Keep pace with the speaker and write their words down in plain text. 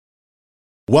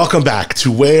Welcome back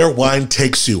to Where Wine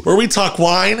Takes You, where we talk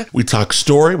wine, we talk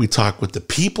story, we talk with the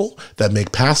people that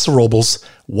make Paso Robles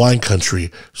wine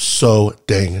country so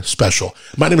dang special.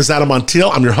 My name is Adam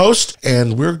Montiel. I'm your host,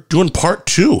 and we're doing part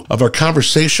 2 of our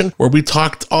conversation where we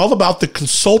talked all about the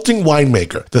consulting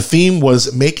winemaker. The theme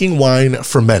was making wine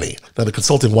for many. Now, the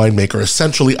consulting winemaker is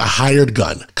essentially a hired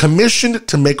gun, commissioned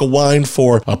to make a wine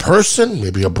for a person,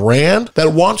 maybe a brand,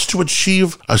 that wants to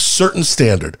achieve a certain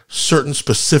standard, certain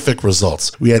specific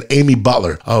results. We had Amy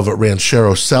Butler of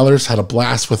Ranchero Cellars, had a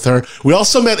blast with her. We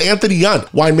also met Anthony Yunt,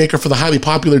 winemaker for the highly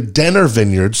popular Denner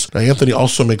Vineyards. Now, Anthony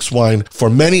also makes wine for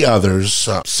many others,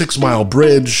 6 Mile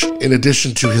Bridge, in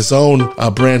addition to his own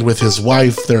brand with his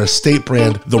wife, their estate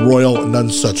brand, the Royal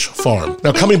Nonsuch Farm.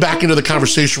 Now, coming back into the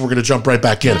conversation, we're going to jump right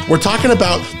back in. We're talking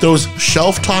about those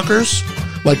shelf talkers,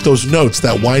 like those notes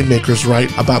that winemakers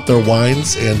write about their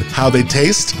wines and how they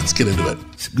taste. Let's get into it.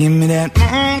 So give me that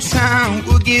moonshine,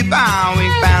 we'll get by. We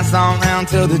pass on round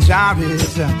till the job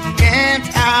is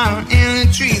camped out in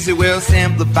the trees. It will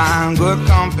simplify good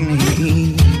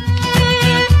company.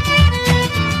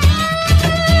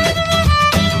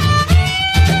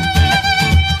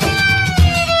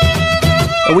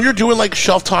 And when you're doing like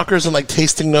shelf talkers and like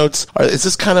tasting notes, is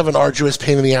this kind of an arduous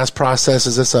pain in the ass process?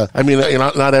 Is this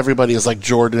not everybody is like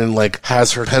Jordan, like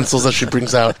has her pencils that she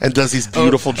brings out and does these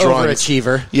beautiful drawings.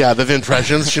 Overachiever. Yeah, the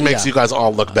impressions. She makes you guys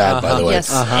all look bad, by the way. Yes,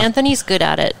 Anthony's good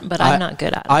at it, but I'm not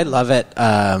good at it. I love it.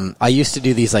 I used to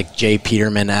do these like Jay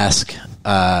Peterman-esque. You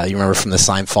remember from the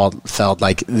Seinfeld,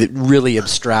 like really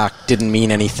abstract, didn't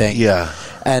mean anything. Yeah.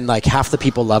 And like half the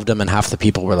people loved them and half the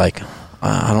people were like,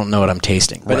 I don't know what I'm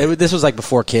tasting. But this was like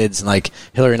before kids, and like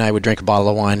Hillary and I would drink a bottle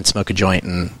of wine and smoke a joint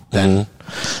and then,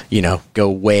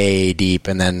 go way deep,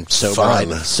 and then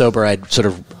sober I'd sort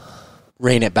of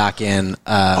rein it back in.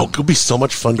 It could be so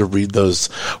much fun to read those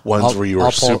ones where you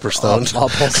were super stoned. I'll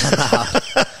pull some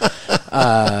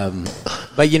out.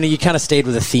 But you kind of stayed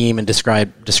with a theme and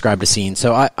described a scene.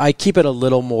 So I keep it a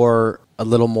little more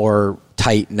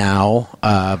tight now,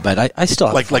 but I still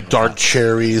have like dark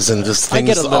cherries and just things.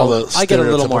 I get a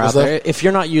little more out there. If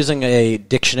you're not using a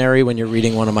dictionary when you're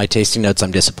reading one of my tasting notes,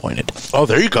 I'm disappointed. Oh,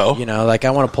 there you go. Like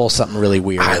I want to pull something really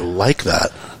weird. I like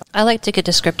that. I like to get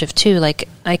descriptive too. Like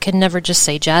I could never just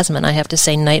say jasmine. I have to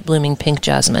say night blooming pink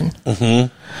jasmine.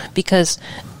 Mm-hmm. Because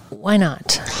why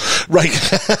not? Right.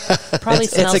 Probably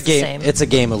smells the same. It's a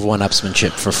game of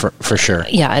one-upsmanship for sure.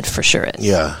 Yeah, it for sure is.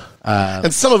 Yeah.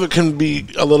 And some of it can be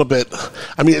a little bit,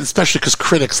 especially because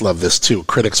critics love this too.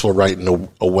 Critics will write in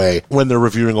a way when they're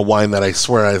reviewing a wine that I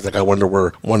swear I wonder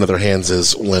where one of their hands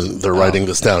is when they're writing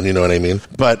this down. You know what I mean?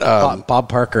 But Bob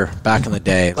Parker back in the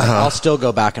day, I'll still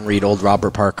go back and read old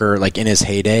Robert Parker, like in his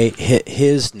heyday.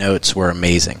 His notes were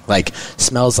amazing. Like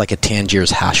smells like a Tangier's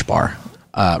hash bar.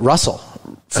 Russell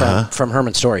from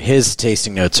Herman's Story, his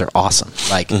tasting notes are awesome.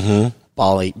 Like. Mm-hmm.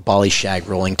 Bali shag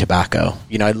rolling tobacco.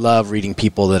 I love reading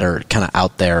people that are kind of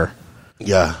out there.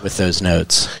 Yeah, with those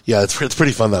notes. Yeah, it's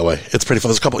pretty fun that way. It's pretty fun.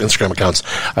 There's a couple Instagram accounts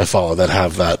I follow that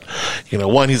have that.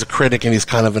 One, he's a critic and he's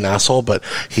kind of an asshole, but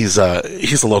he's a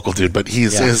local dude. But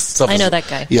his stuff. I know that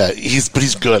guy. Yeah, he's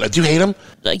good. Do you hate him?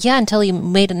 Yeah, until he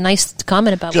made a nice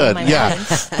comment about one of my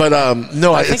wines. But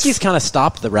no, I think he's kind of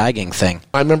stopped the ragging thing.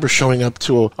 I remember showing up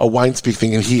to a wine speak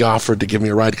thing, and he offered to give me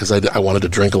a ride because I wanted to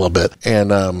drink a little bit.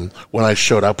 And when I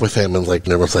showed up with him, and like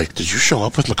everyone's like, "Did you show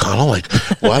up with McConnell?" Like,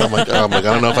 what? I'm like, I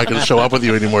don't know if I can show up with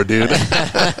you anymore, dude.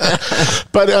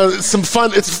 But some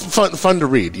fun. It's fun to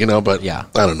read, But yeah,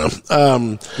 I don't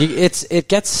know. It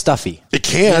gets stuffy. It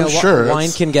can, sure.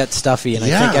 Wine can get stuffy, and I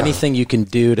think anything you can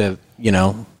do to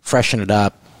freshen it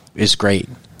up is great.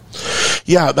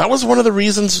 Yeah, that was one of the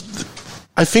reasons.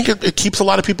 I think it keeps a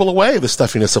lot of people away, the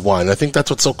stuffiness of wine. I think that's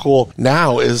what's so cool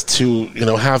now is to,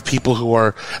 have people who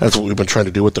are, that's what we've been trying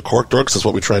to do with the Cork Dorks, that's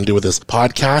what we try and do with this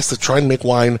podcast, to try and make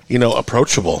wine,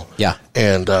 approachable. Yeah.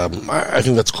 And I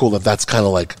think that's cool that's kind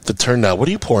of like the turn now. What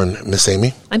are you pouring, Miss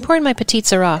Amy? I'm pouring my Petite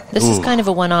Syrah. This is kind of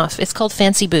a one-off. It's called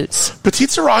Fancy Boots. Petite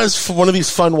Syrah is one of these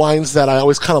fun wines that I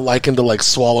always kind of liken to like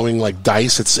swallowing like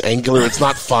dice. It's angular. It's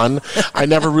not fun. I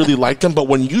never really liked them. But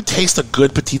when you taste a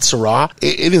good Petite Syrah,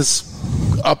 it is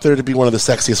up there to be one of the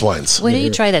sexiest wines. Wait till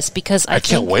you try this, because I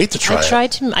can't wait to try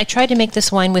it. I tried to make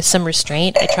this wine with some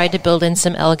restraint. I tried to build in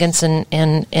some elegance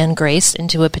and grace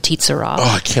into a Petite Syrah.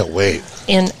 Oh, I can't wait.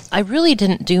 And I really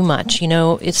didn't do much.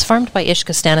 It's farmed by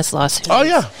Ishka Stanislaus. Oh,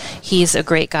 yeah. He's a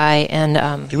great guy.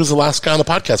 And he was the last guy on the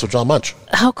podcast with John Munch.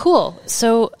 How cool.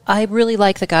 So I really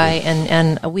like the guy,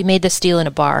 and we made this deal in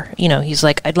a bar. He's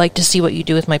like, I'd like to see what you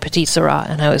do with my Petite Syrah.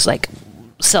 And I was like,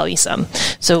 sell you some.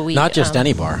 So we... Not just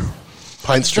any bar.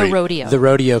 Pine Street. The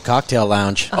Rodeo Cocktail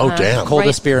Lounge. Oh, damn.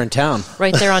 Coldest beer in town.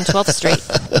 Right there on 12th Street.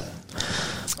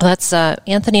 That's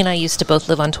Anthony and I used to both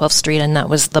live on 12th Street, and that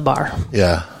was the bar.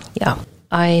 Yeah. Yeah.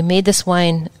 I made this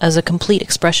wine as a complete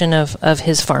expression of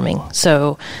his farming.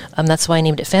 So that's why I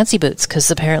named it Fancy Boots,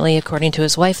 because apparently, according to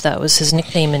his wife, that was his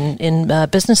nickname in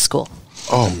business school.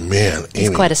 Oh, man. He's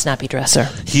Amy. quite a snappy dresser.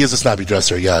 He is a snappy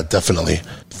dresser. Yeah, definitely.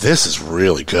 This is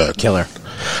really good. Killer.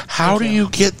 How do you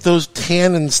get those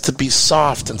tannins to be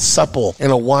soft and supple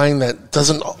in a wine that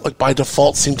doesn't, like, by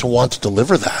default seem to want to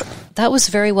deliver that? That was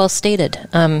very well stated.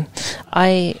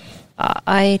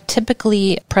 I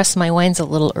typically press my wines a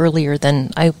little earlier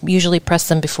than I usually press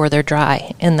them before they're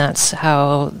dry, and that's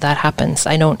how that happens.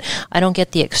 I don't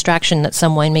get the extraction that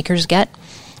some winemakers get,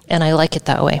 and I like it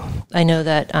that way. I know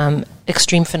that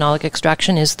extreme phenolic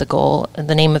extraction is the goal,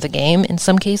 the name of the game in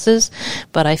some cases,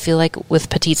 but I feel like with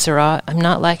Petite Sirah, I'm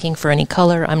not lacking for any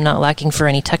color, I'm not lacking for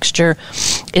any texture.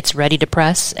 It's ready to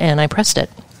press, and I pressed it.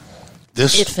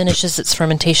 It finishes its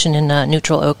fermentation in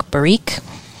neutral oak barrique,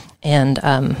 and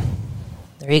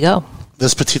there you go.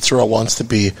 This Petite Sirah wants to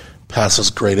be Passo's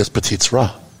greatest Petite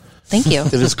Sirah. Thank you.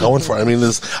 It is going for it. I mean,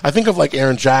 I think of like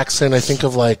Aaron Jackson. I think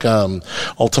of like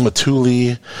Ultima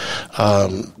Thule.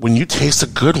 When you taste a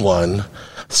good one,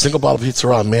 single bottle Petite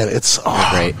Sirah, man, it's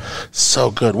great.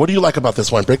 So good. What do you like about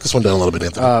this wine? Break this one down a little bit,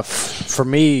 Anthony. For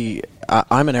me,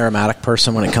 I'm an aromatic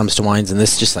person when it comes to wines, and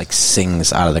this just like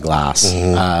sings out of the glass.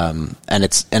 Mm-hmm. And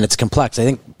it's complex. I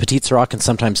think Petite Sirah can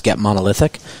sometimes get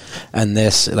monolithic, and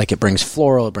this, like, it brings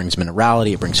floral, it brings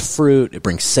minerality, it brings fruit, it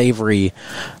brings savory,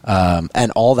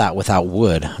 and all that without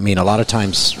wood. I mean, a lot of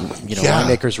times,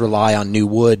 winemakers rely on new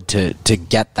wood to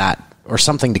get that, or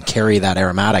something to carry that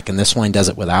aromatic, and this wine does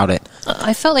it without it.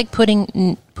 I felt like putting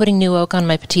new oak on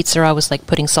my Petite Sirah was like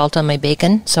putting salt on my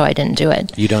bacon, so I didn't do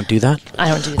it. You don't do that? I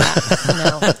don't do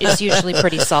that. No, it's usually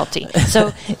pretty salty.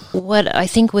 So what I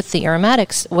think with the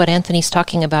aromatics, what Anthony's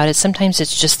talking about is sometimes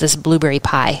it's just this blueberry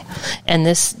pie, and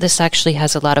this actually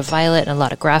has a lot of violet and a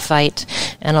lot of graphite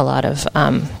and a lot of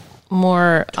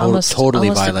more almost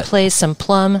violet. Plays some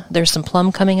plum. There's some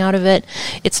plum coming out of it.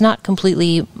 It's not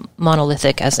completely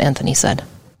monolithic, as Anthony said.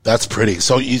 That's pretty.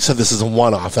 So you said this is a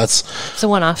one-off. It's a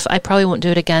one-off. I probably won't do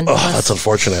it again. Oh, that's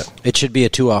unfortunate. It should be a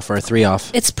 2-off or a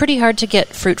 3-off. It's pretty hard to get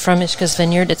fruit from Ishka's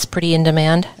Vineyard. It's pretty in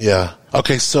demand. Yeah.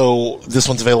 Okay, so this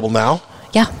one's available now?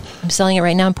 Yeah. I'm selling it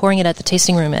right now. I'm pouring it at the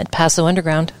tasting room at Paso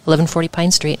Underground, 1140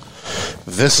 Pine Street.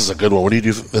 This is a good one. What do you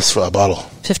do for this bottle?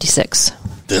 56.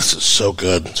 This is so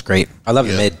good. It's great. I love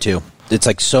the mid, too. It's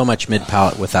like so much mid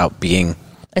palate without being...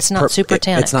 It's not super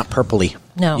tannic. It's not purpley.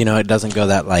 No. It doesn't go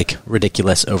that, like,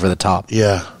 ridiculous over the top.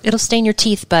 Yeah. It'll stain your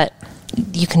teeth, but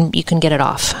you can get it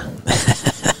off.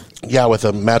 Yeah, with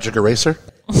a magic eraser.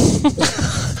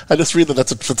 I just read that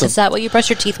that's a... Is that what you brush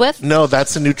your teeth with? No,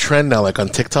 that's a new trend now, like on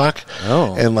TikTok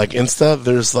and like Insta.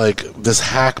 There's like this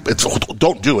hack.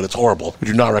 Don't do it. It's horrible. We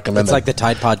do not recommend It's like the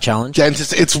Tide Pod Challenge. Yeah,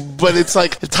 it's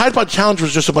like the Tide Pod Challenge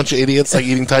was just a bunch of idiots like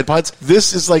eating Tide Pods.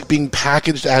 This is like being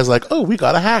packaged as like, oh, we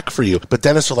got a hack for you. But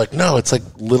dentists are like, no, it's like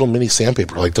little mini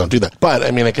sandpaper. Like, don't do that. But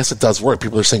I mean, I guess it does work.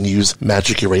 People are saying use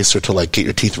magic eraser to like get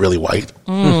your teeth really white.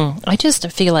 I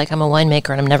just feel like I'm a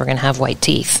winemaker and I'm never going to have white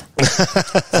teeth.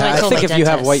 I think if you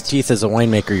have white teeth as a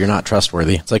winemaker, you're not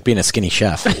trustworthy. It's like being a skinny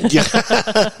chef. Yeah.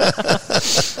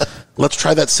 Let's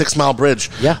try that 6 Mile Bridge.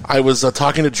 Yeah. I was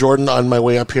talking to Jordan on my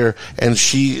way up here, and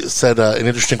she said an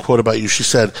interesting quote about you. She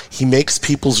said, he makes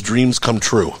people's dreams come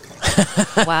true.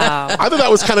 Wow. I thought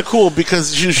that was kind of cool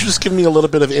because she just gave me a little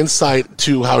bit of insight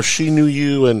to how she knew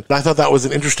you, and I thought that was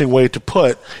an interesting way to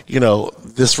put,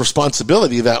 this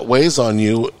responsibility that weighs on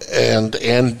you and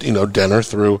Denner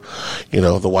through, the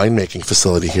winemaking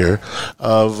facility here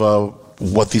of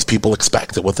what these people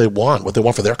expect, what they want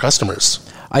for their customers.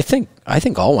 I think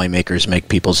all winemakers make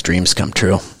people's dreams come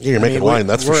true. Yeah, you're making wine,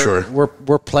 that's for sure.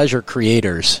 We're pleasure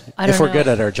creators if we're good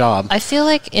at our job. I feel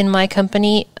like in my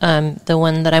company,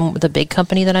 the big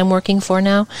company that I'm working for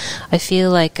now, I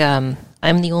feel like I'm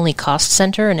the only cost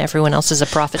center and everyone else is a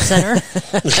profit center.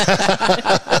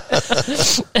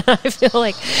 And I feel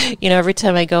like, every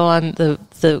time I go on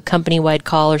the company-wide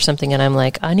call or something and I'm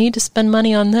like, I need to spend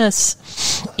money on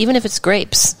this, even if it's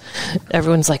grapes,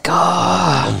 everyone's like,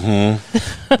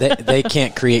 They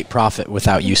can't create profit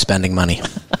without you spending money.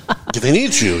 They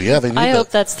need you. Yeah, they need I hope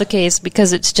that's the case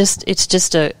because it's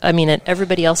just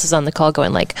everybody else is on the call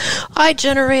going like, I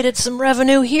generated some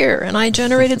revenue here and I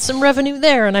generated some revenue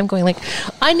there. And I'm going like,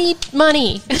 I need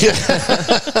money.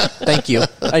 Thank you.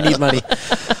 I need money.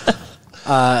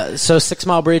 So 6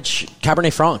 Mile Bridge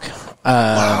Cabernet Franc.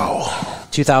 Wow.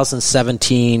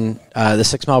 2017, the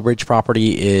 6 Mile Bridge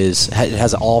property it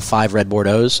has all 5 red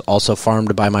Bordeauxs, also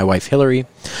farmed by my wife Hillary.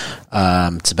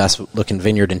 It's the best looking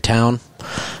vineyard in town.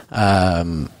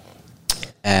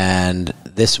 And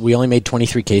we only made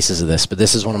 23 cases of this, but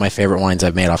this is one of my favorite wines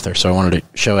I've made off there, so I wanted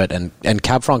to show it. And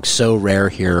Cab Franc's so rare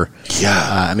here.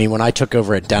 Yeah. I mean, when I took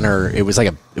over at Denner, it was like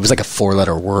a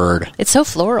 4-letter word. It's so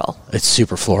floral. It's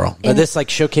super floral. But this like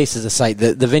showcases the site.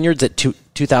 The vineyard's at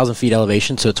 2,000 feet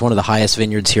elevation, so it's one of the highest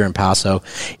vineyards here in Paso.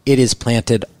 It is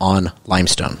planted on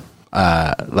limestone.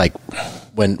 Like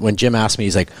when Jim asked me,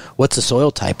 he's like, "What's the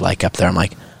soil type like up there?" I'm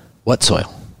like, "What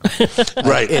soil?"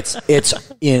 Right. It's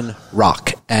in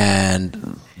rock,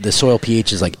 and the soil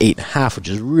pH is like 8.5, which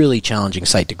is a really challenging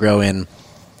site to grow in.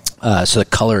 So the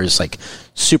color is like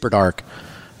super dark.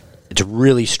 It's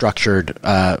really structured.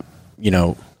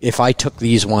 If I took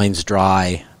these wines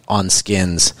dry on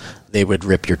skins, they would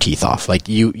rip your teeth off. Like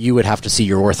you would have to see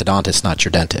your orthodontist, not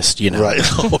your dentist. Right.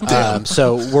 Oh, damn.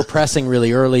 So we're pressing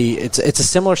really early. It's a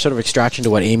similar sort of extraction to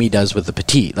what Amy does with the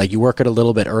Petit. Like you work it a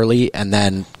little bit early, and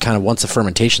then kind of once the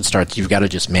fermentation starts, you've got to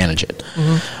just manage it.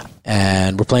 Mm-hmm.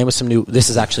 And we're playing with some new. This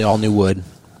is actually all new wood.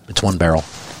 It's 1 barrel.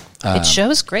 It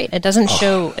shows great. It doesn't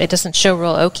show. It doesn't show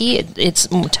real oaky. It's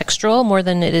textural more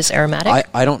than it is aromatic.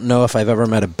 I don't know if I've ever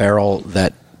met a barrel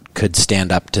that could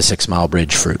stand up to 6 Mile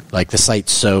Bridge fruit. Like the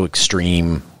site's so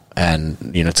extreme,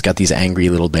 and it's got these angry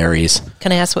little berries.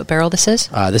 Can I ask what barrel this is?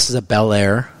 This is a Bel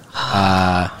Air.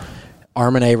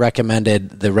 Armenet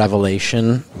recommended the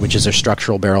Revelation, which is their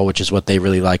structural barrel, which is what they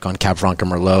really like on Cab Franc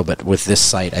and Merlot. But with this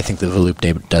site, I think the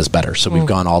Volupte does better. So we've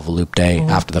gone all Volupte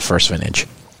after the first vintage.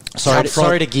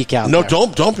 Sorry to geek out. No, there.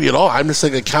 don't be at all. I'm just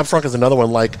thinking Cab Franc is another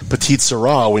one like Petit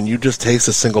Syrah. When you just taste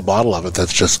a single bottle of it,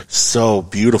 that's just so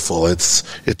beautiful. It's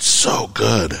so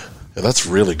good. Yeah, that's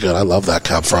really good. I love that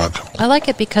Cab Franc. I like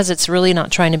it because it's really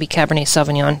not trying to be Cabernet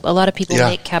Sauvignon. A lot of people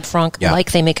make Cab Franc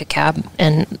like they make a Cab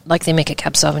and like they make a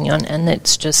Cab Sauvignon, and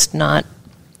it's just not.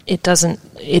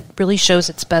 It really shows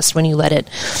its best when you let it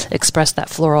express that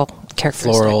floral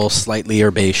characteristic. Floral, slightly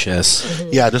herbaceous. Mm-hmm.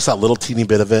 Yeah, just that little teeny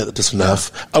bit of it, just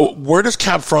enough. Oh, where does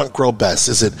Cab Franc grow best?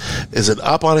 Is it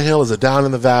up on a hill? Is it down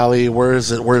in the valley? Where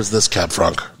is it? Where is this Cab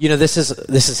Franc? This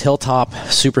is hilltop,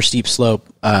 super steep slope.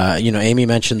 Amy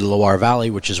mentioned the Loire Valley,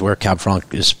 which is where Cab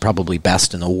Franc is probably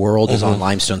best in the world, is on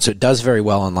limestone. So it does very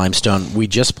well on limestone. We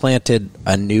just planted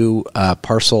a new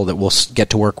parcel that we'll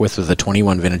get to work with the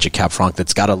 21 vintage of Cab Franc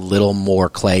that's got a little more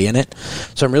clay in it.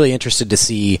 So I'm really interested to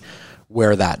see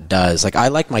where that does. Like I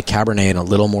like my Cabernet in a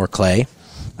little more clay.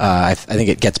 I think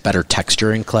it gets better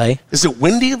texture in clay. Is it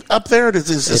windy up there?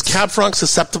 Is Cab Franc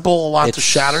susceptible a lot to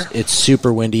shatter? It's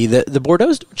super windy. The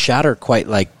Bordeaux's don't shatter quite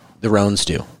like the Rhones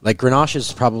do. Like Grenache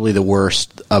is probably the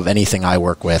worst of anything I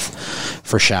work with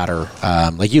for shatter.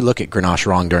 Like you look at Grenache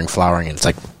wrong during flowering and it's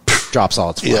like drops all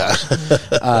its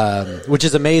flowers. Which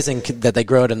is amazing that they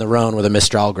grow it in the Rhone where the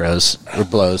Mistral grows or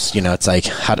blows. It's like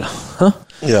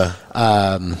Yeah.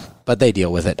 But they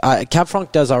deal with it. Cab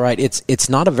Franc does all right. It's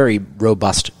not a very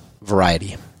robust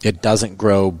variety. It doesn't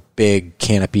grow big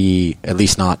canopy, at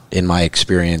least not in my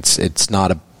experience. It's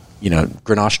not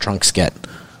Grenache trunks get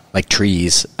like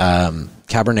trees.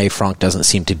 Cabernet Franc doesn't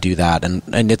seem to do that,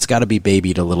 and it's got to be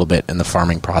babied a little bit in the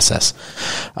farming process.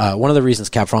 One of the reasons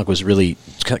Cab Franc was really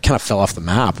kind of fell off the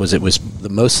map was it was the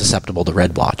most susceptible to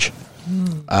red blotch.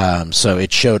 So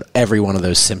it showed every one of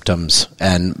those symptoms,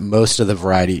 and most of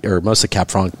the Cab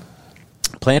Franc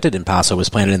planted in Paso was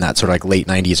planted in that sort of like late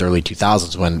 90s, early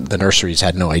 2000s when the nurseries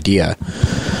had no idea.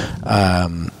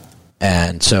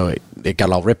 And so it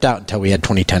got all ripped out until we had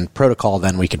 2010 protocol.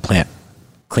 Then we could plant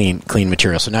clean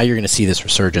material. So now you're going to see this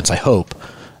resurgence, I hope,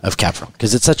 of Cab Franc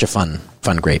because it's such a fun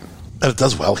grape. And it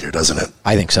does well here, doesn't it?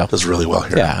 I think so. It does really well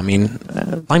here. Yeah, I mean,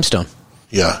 limestone.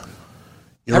 Yeah.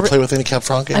 You ever play with any Cab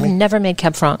Franc, Amy? I've never made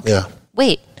Cab Franc. Yeah.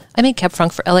 Wait, I made Cab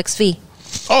Franc for LXV.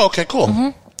 Oh, okay, cool.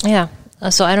 Mm-hmm. Yeah.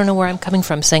 So I don't know where I'm coming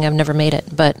from saying I've never made it,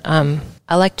 but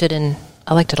I liked it a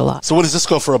lot. So what does this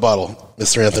go for a bottle,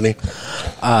 Mr. Anthony?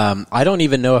 I don't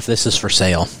even know if this is for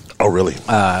sale. Oh, really?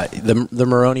 The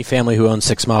Moroni family who owns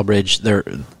 6 Mile Bridge,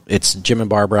 it's Jim and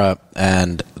Barbara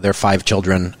and their 5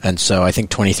 children, and so I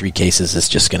think 23 cases is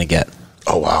just going to get...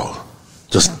 Oh, wow.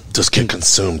 Just get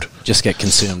consumed. Just get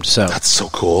consumed. So that's so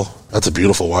cool. That's a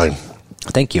beautiful wine.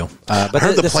 Thank you. But I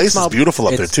heard the place is beautiful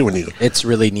up there too. It's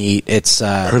really neat.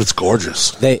 I heard it's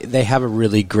gorgeous. They have a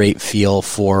really great feel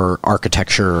for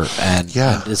architecture and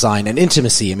design and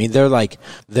intimacy. I mean,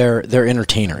 they're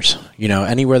entertainers.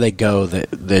 Anywhere they go,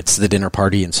 it's the dinner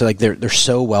party, and so like they're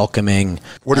so welcoming.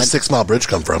 Where does 6 Mile Bridge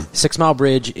come from? 6 Mile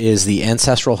Bridge is the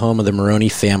ancestral home of the Moroni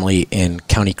family in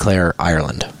County Clare,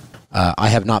 Ireland. I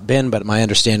have not been, but my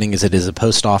understanding is it is a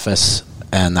post office,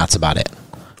 and that's about it.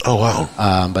 Oh,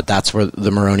 wow. But that's where the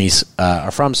Moronis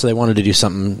are from, so they wanted to do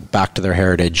something back to their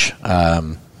heritage.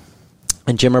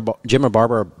 and Jim or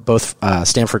Barbara are both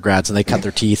Stanford grads, and they cut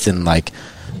their teeth in like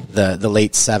the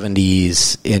late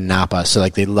 70s in Napa. So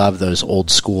like they love those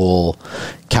old school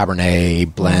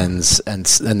Cabernet blends, and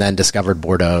then discovered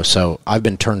Bordeaux. So I've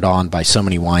been turned on by so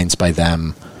many wines by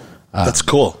them. That's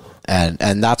cool.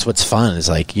 And that's what's fun is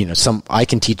like, I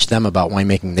can teach them about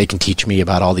winemaking. They can teach me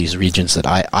about all these regions that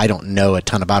I don't know a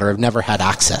ton about or have never had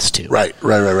access to. Right.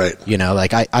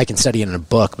 Like I can study it in a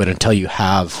book, but until you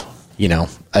have,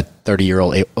 a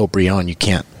 30-year-old Haut-Brion, you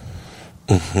can't,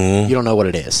 you don't know what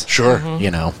it is. Sure.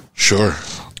 Sure.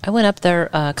 I went up there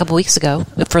a couple weeks ago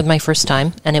for my first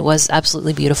time, and it was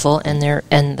absolutely beautiful. And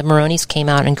the Maronis came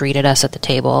out and greeted us at the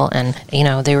table, and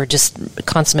they were just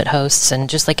consummate hosts. And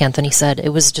just like Anthony said, it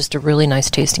was just a really nice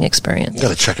tasting experience. You got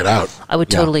to check it out. I would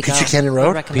totally go. Peachy Canyon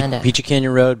Road. I recommend it. Peachy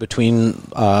Canyon Road between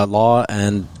Law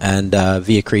and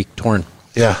Via Creek, Torn.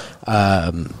 Yeah.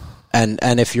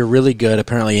 And if you're really good,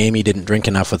 apparently Amy didn't drink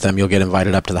enough with them. You'll get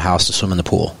invited up to the house to swim in the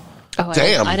pool. Oh,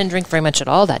 Damn. I didn't drink very much at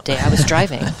all that day. I was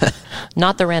driving,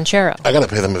 not the Ranchero. I got to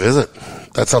pay them a visit.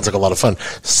 That sounds like a lot of fun.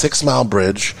 6 Mile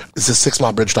Bridge. Is this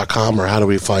 6milebridge.com, or how do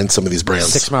we find some of these brands?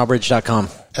 6milebridge.com.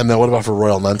 And then what about for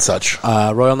Royal Nunsuch?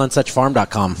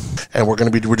 RoyalNunsuchFarm.com. And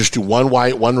we're just do one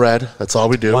white, one red. That's all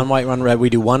we do. One white, one red. We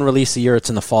do one release a year. It's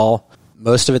in the fall.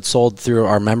 Most of it's sold through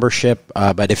our membership,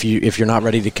 but if you're not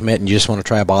ready to commit and you just want to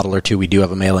try a bottle or two, we do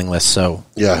have a mailing list, so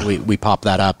yeah, we pop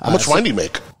that up. How much wine do you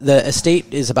make? The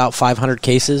estate is about 500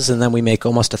 cases, and then we make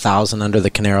almost 1,000 under the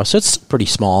Canero, so it's pretty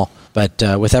small. But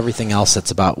with everything else,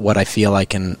 it's about what I feel I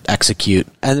can execute.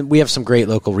 And we have some great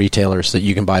local retailers that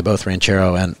you can buy both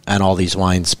Ranchero and all these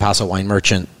wines. Paso Wine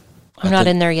Merchant. I'm not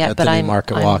in there yet, but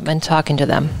I'm talking to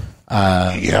them.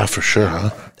 Yeah, for sure,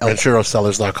 huh?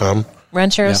 RancheroSellers.com.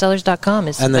 RancheroSellers.com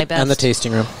is my best. And the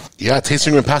tasting room. Yeah,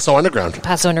 tasting room, Paso Underground.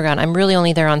 Paso Underground. I'm really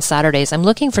only there on Saturdays. I'm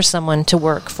looking for someone to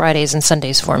work Fridays and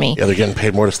Sundays for me. Yeah, they're getting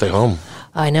paid more to stay home.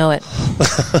 I know it.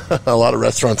 A lot of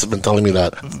restaurants have been telling me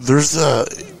that.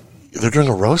 They're doing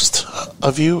a roast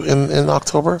of you in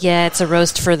October? Yeah, it's a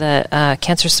roast for the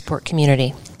cancer support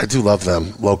community. I do love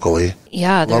them locally.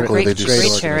 Yeah, they're locally,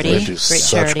 great charity. They do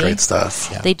such great stuff.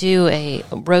 Yeah. They do a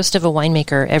roast of a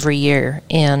winemaker every year,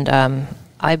 and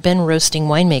I've been roasting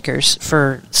winemakers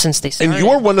since they started. And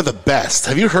you're one of the best.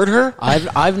 Have you heard her?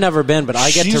 I've never been, but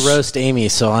I get to roast Amy,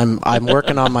 so I'm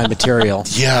working on my material.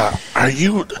 Yeah.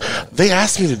 They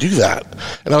asked me to do that.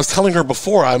 And I was telling her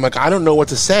before, I'm like, I don't know what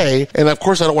to say. And of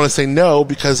course I don't want to say no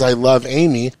because I love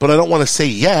Amy, but I don't want to say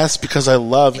yes because I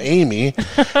love Amy.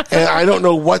 And I don't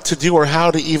know what to do or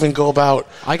how to even go about.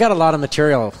 I got a lot of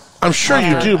material. I'm sure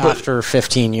you do, but after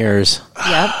 15 years.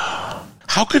 Yep.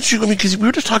 How could you? I mean, because we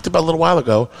were just talked about a little while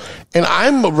ago, and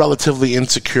I'm a relatively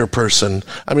insecure person.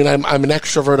 I mean, I'm an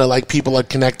extrovert. I like people, like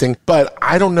connecting, but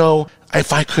I don't know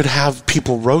if I could have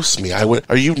people roast me. I would.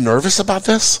 Are you nervous about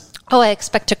this? Oh, I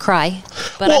expect to cry,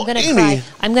 but I'm going to cry.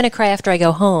 I'm going to cry after I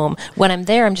go home. When I'm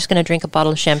there, I'm just going to drink a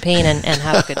bottle of champagne and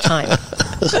have a good time.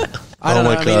 I don't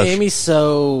know. I mean, Amy's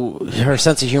her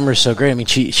sense of humor is so great. I mean,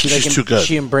 she's too good.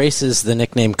 She embraces the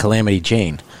nickname Calamity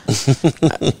Jane.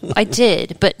 I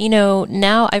did, but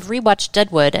now I've rewatched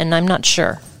Deadwood, and I'm not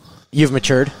sure. You've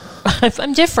matured.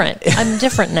 I'm different. I'm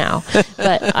different now,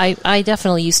 but I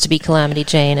definitely used to be Calamity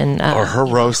Jane, and or her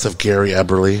roast of Gary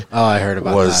Eberle. Oh, I heard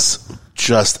about that.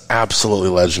 Just absolutely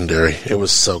legendary. It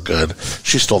was so good.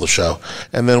 She stole the show.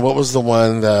 And then what was the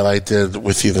one that I did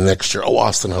with you the next year? Oh,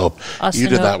 Austin Hope. You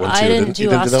did that one too. I didn't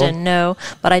do Austin, no,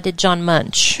 but I did John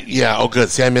Munch. Yeah, oh good.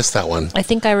 See, I missed that one. I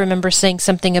think I remember saying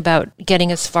something about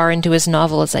getting as far into his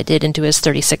novel as I did into his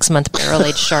 36-month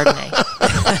barrel-aged Chardonnay.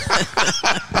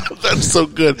 That's so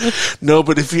good. No,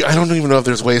 but I don't even know if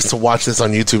there's ways to watch this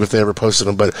on YouTube if they ever posted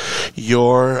them, but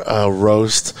your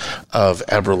roast of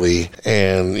Eberle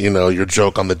and, your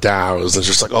joke on the Dows, it's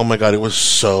just like, oh my God, it was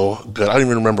so good. I don't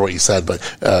even remember what you said, but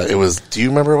do you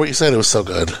remember what you said? It was so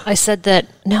good. I said that,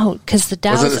 no, because the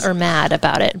Dows are mad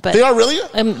about it. But they are really?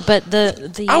 But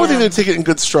the I would think they'd take it in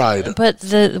good stride. But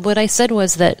what I said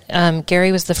was that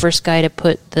Gary was the first guy to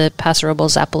put the Paso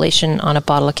Robles appellation on a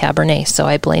bottle of Cabernet, so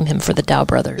I blame him for the Dow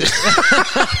brothers.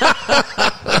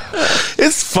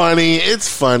 It's funny.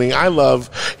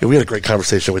 We had a great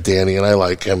conversation with Danny, and I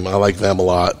like him. I like them a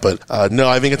lot. But no,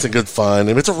 I think it's a good fun.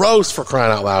 And it's a roast, for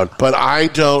crying out loud. But I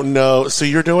don't know. So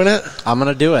you're doing it? I'm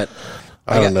going to do it.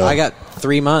 I don't know. I got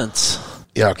 3 months.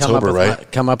 Yeah, October, right?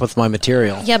 Come up with my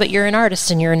material. Yeah, but you're an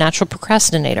artist and you're a natural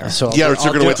procrastinator. So you're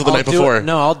going to wait till the night before.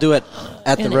 No, I'll do it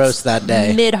at the roast that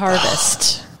day.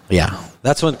 Mid-harvest. Yeah.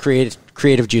 That's when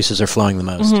creative juices are flowing the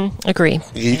most. Mm-hmm. Agree.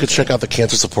 You could check out the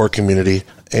cancer support community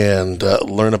and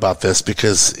learn about this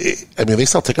because, they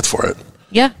sell tickets for it.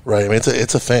 Yeah. Right. I mean,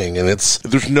 it's a thing, and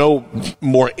there's no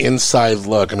more inside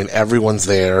look. I mean, everyone's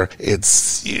there.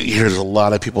 Here's a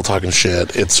lot of people talking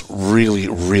shit. It's really,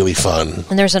 really fun.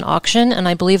 And there's an auction, and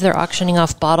I believe they're auctioning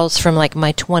off bottles from like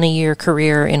my 20-year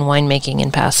career in winemaking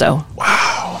in Paso.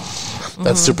 Wow.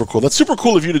 That's super cool. That's super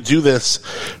cool of you to do this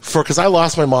because I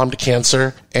lost my mom to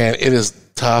cancer, and it is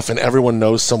tough, and everyone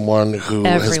knows someone who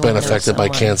has been affected by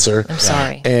cancer. I'm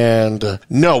sorry. And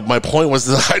no, my point was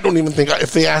that I don't even think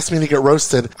if they asked me to get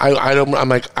roasted, I'm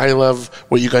like, I love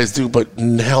what you guys do, but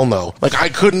hell no. Like, I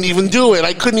couldn't even do it.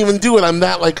 I'm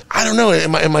that, like, I don't know.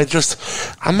 Am I just?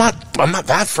 I'm not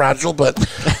that fragile, but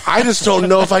I just don't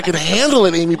know if I could handle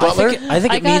it, Amy Butler. I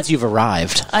think it means you've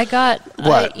arrived. I got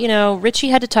what? Richie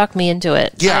had to talk me into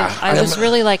it. Yeah, I was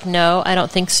really like, no, I don't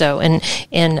think so,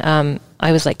 and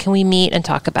I was like, can we meet and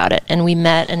talk about it? And we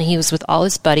met, and he was with all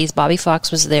his buddies. Bobby Fox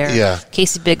was there. Yeah.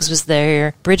 Casey Biggs was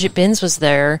there. Bridget Binns was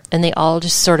there. And they all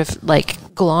just sort of like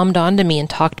glommed onto me and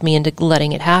talked me into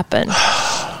letting it happen.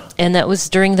 And that was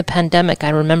during the pandemic. I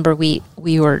remember we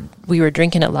were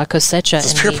drinking at La Cosecha.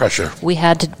 It's peer pressure. We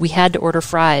had to order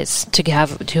fries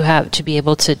to be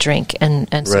able to drink,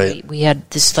 and so right. we had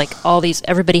this like all these.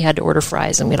 Everybody had to order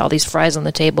fries, and we had all these fries on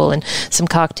the table and some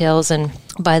cocktails. And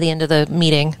by the end of the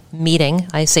meeting,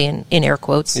 I say in air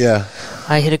quotes. Yeah.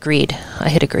 I had agreed.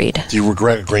 Do you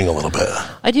regret agreeing a little bit?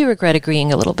 I do regret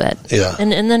agreeing a little bit. Yeah.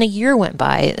 And then a year went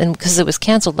by, and because it was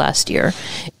canceled last year,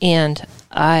 and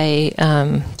I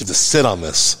Did to sit on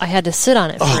this. I had to sit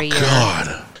on it for a year. Oh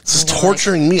God. This is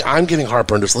torturing me. I'm getting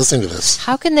heartburn just listening to this.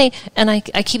 How can they? And I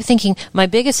keep thinking, my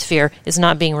biggest fear is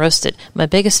not being roasted. My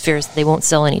biggest fear is they won't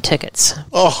sell any tickets.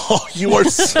 Oh, you are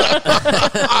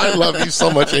I love you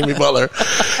so much, Amy Butler.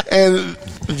 And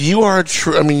you are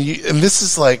true. I mean, and this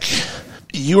is like,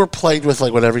 you are plagued with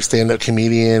like what every stand-up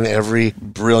comedian, every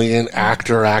brilliant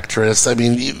actor, actress, I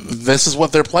mean, this is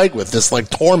what they're plagued with, this like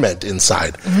torment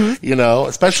inside,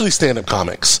 especially stand-up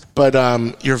comics. But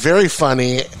you're very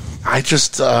funny. I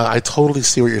totally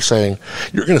see what you're saying.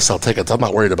 You're going to sell tickets. I'm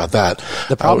not worried about that.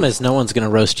 The problem is no one's going to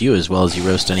roast you as well as you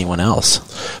roast anyone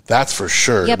else. That's for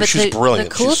sure. Yeah, but she's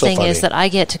brilliant. The cool thing is that I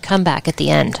get to come back at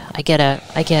the end. I get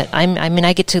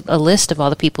to a list of all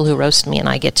the people who roast me, and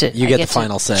I get to. You get the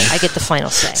final say. I get the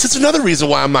final say. So it's another reason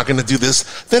why I'm not going to do this.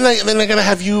 Then I got to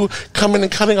have you come in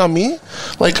and cutting on me.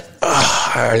 Like,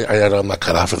 I'm not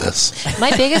cut out for this.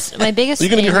 My biggest. Are you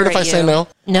going to be hurt if I say no?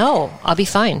 No, I'll be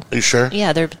fine. Are you sure?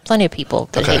 Yeah, there are plenty of people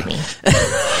that hate me.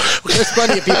 There's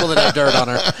plenty of people that have dirt on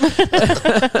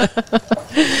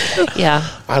her. Yeah.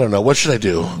 I don't know. What should I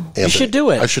do, Anthony? You should do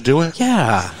it. I should do it?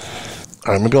 Yeah.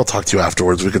 All right, maybe I'll talk to you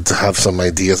afterwards. We could have some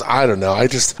ideas. I don't know. I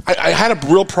had a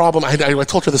real problem. I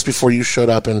told her this before you showed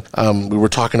up, and we were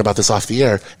talking about this off the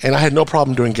air, and I had no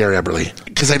problem doing Gary Eberle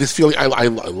because I just feel I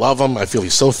love him. I feel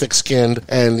he's so thick-skinned,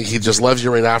 and he just loves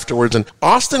you right afterwards. And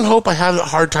Austin Hope, I had a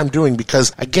hard time doing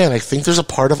because, again, I think there's a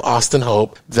part of Austin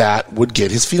Hope that would get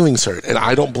his feelings hurt, and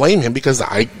I don't blame him because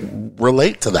I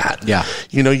relate to that. Yeah.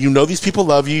 You know these people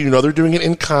love you. You know they're doing it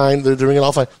in kind. They're doing it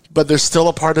all fine. But there's still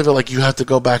a part of it like you have to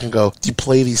go back and go, do you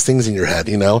play these things in your head,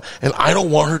 And I don't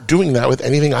want her doing that with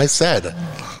anything I said.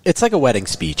 It's like a wedding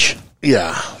speech.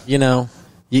 Yeah.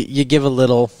 You give a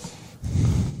little.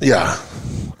 Yeah.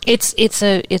 It's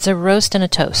a roast and a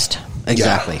toast.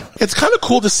 Exactly. Yeah. It's kind of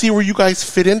cool to see where you guys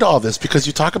fit into all this because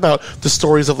you talk about the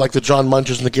stories of like the John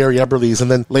Munches and the Gary Eberles,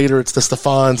 and then later it's the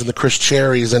Stefans and the Chris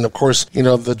Cherries and of course,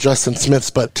 the Justin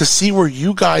Smiths. But to see where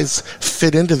you guys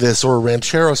fit into this, or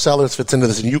Ranchero Cellars fits into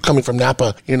this, and you coming from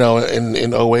Napa, in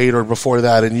 08 or before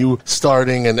that, and you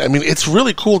starting, and I mean, it's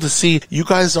really cool to see you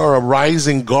guys are a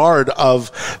rising guard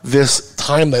of this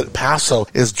time that Paso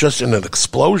is just in an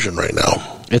explosion right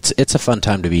now. It's a fun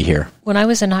time to be here. When I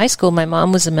was in high school, my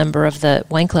mom was a member of the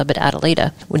wine club at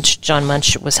Adelaida, which John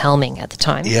Munch was helming at the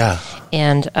time. Yeah.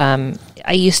 And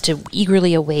I used to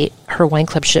eagerly await her wine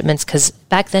club shipments because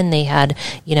back then they had,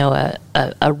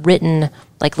 a written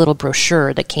like little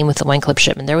brochure that came with the wine club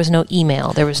shipment. There was no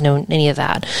email. There was no any of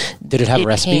that. Did it have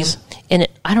recipes?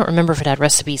 I don't remember if it had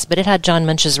recipes, but it had John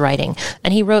Munch's writing.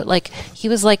 And he wrote he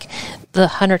was like the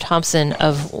Hunter Thompson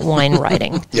of wine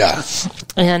writing. Yeah.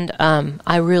 And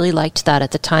I really liked that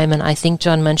at the time. And I think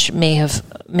John Munch may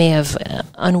have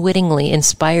unwittingly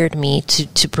inspired me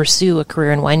to pursue a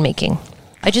career in winemaking.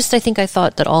 I think I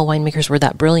thought that all winemakers were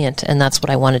that brilliant, and that's what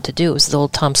I wanted to do. It was the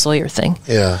old Tom Sawyer thing.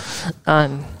 Yeah.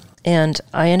 And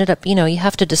I ended up, you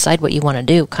have to decide what you want to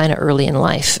do kind of early in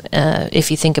life. If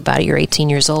you think about it, you're 18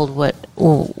 years old. What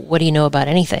do you know about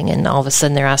anything? And all of a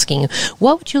sudden they're asking you,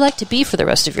 what would you like to be for the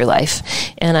rest of your life?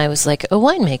 And I was like, a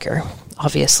winemaker,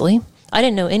 obviously. I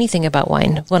didn't know anything about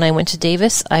wine. When I went to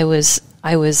Davis, I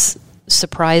was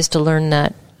surprised to learn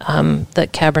that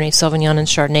that Cabernet Sauvignon and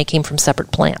Chardonnay came from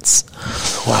separate plants.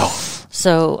 Wow.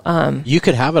 So You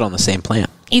could have it on the same plant.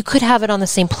 you could have it on the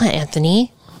same plant,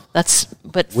 Anthony.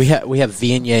 But We have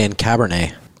Viognier and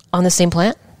Cabernet on the same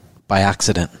plant? by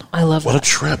accident. I love What that. a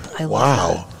trip. I love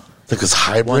Wow. Like it's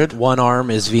hybrid? One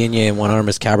arm is Viognier and one arm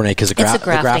is Cabernet because the It's a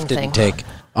graft grafting didn't thing. take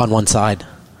on one side.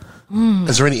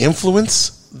 Is there any influence?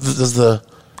 Does the...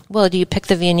 Well, do you pick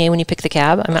the Viognier when you pick the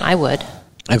Cab? I mean, I would.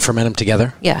 And ferment them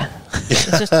together. Yeah. It's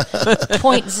just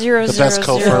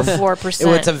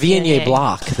 0.0004%. It's a Viognier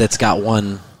block that's got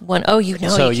one. Oh, you know,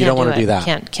 So you don't want wanna to do that.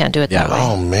 Can't do it Yeah. that way.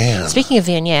 Oh, man. Speaking of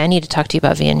Viognier, I need to talk to you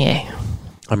about Viognier.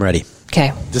 I'm ready.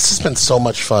 Okay. This has been so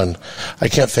much fun. I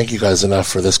can't thank you guys enough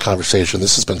for this conversation.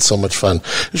 This has been so much fun.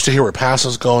 Just to hear where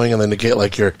Passo's going and then to get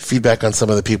like your feedback on some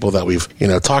of the people that we've,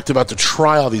 talked about to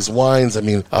try all these wines. I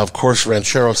mean, of course,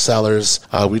 Ranchero Cellars.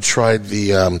 We tried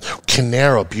the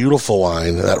Canaro, beautiful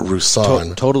wine, that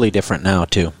Roussan. Totally different now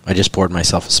too. I just poured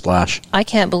myself a splash. I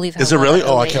can't believe how Is it well really? that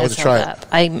Oh, I Olay can't wait has to try held it.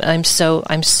 up.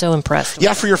 I'm so impressed.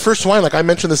 Yeah, for your first wine, like I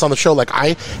mentioned this on the show, like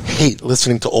I hate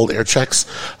listening to old air checks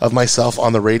of myself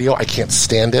on the radio. I can't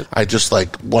stand it. I just I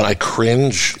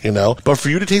cringe, But for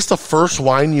you to taste the first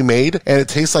wine you made and it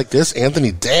tastes like this,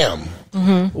 Anthony, damn.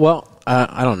 Well,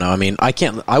 I don't know. I mean,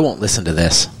 I won't listen to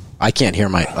this. I can't hear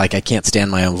I can't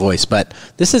stand my own voice, but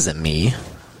this isn't me.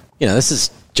 This is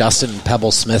Justin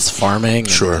Pebble Smith's farming. and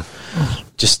Sure.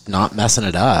 Just not messing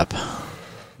it up.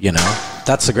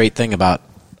 That's the great thing about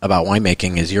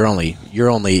winemaking is you're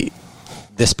only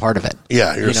this part of it.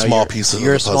 Yeah, you're a small piece of the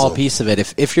You're a small puzzle. piece of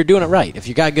it. If you're doing it right, if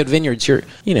you got good vineyards, you're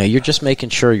just making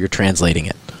sure you're translating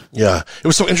it. Yeah. It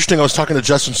was so interesting. I was talking to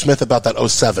Justin Smith about that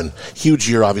 07. Huge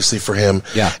year, obviously, for him.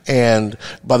 Yeah. And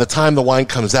by the time the wine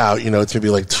comes out, it's maybe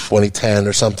like 2010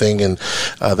 or something, and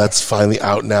that's finally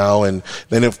out now. And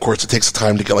then, of course, it takes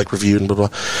time to get reviewed and blah,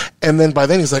 blah. And then by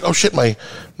then, he's like, oh, shit, my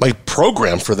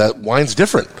program for that wine's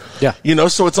different. Yeah.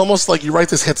 So it's almost like you write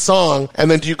this hit song, and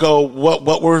then do you go, what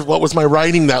was my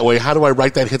writing that way? How do I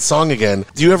write that hit song again?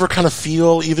 Do you ever kind of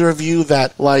feel, either of you,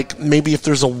 that maybe if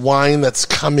there's a wine that's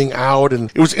coming out,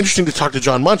 and it was interesting to talk to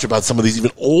John Munch about some of these even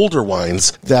older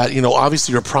wines that,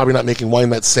 obviously you're probably not making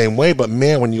wine that same way, but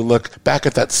man, when you look back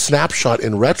at that snapshot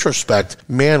in retrospect,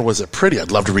 man, was it pretty.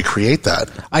 I'd love to recreate that.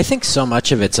 I think so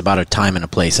much of it's about a time and a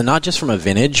place, and not just from a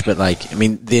vintage, but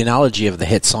the analogy of the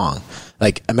hit song,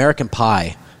 American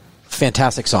Pie,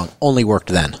 fantastic song, only worked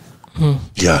then.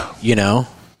 Yeah.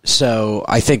 So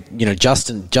I think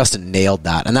Justin nailed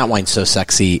that, and that wine's so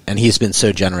sexy, and he's been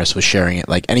so generous with sharing it.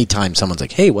 Anytime someone's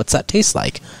like, "Hey, what's that taste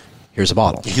like?" Here's a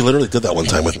bottle. He literally did that one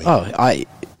time with me. Oh,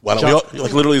 Why don't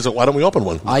literally, he's like, why don't we open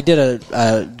one? I did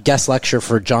a guest lecture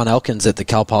for John Elkins at the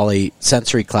Cal Poly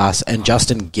sensory class, and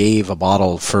Justin gave a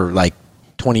bottle for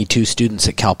 22 students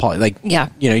at Cal Poly. Yeah.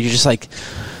 You're just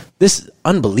this is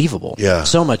unbelievable. Yeah.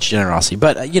 So much generosity.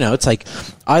 But, it's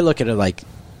I look at it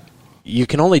you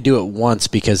can only do it once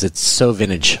because it's so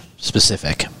vintage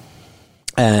specific.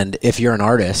 And if you're an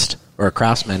artist or a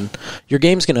craftsman, your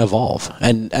game's going to evolve.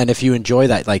 And if you enjoy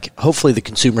that, hopefully the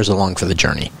consumer's along for the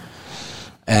journey.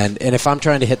 And if I'm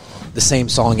trying to hit the same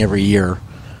song every year,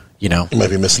 You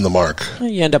might be missing the mark.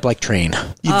 you end up like Train.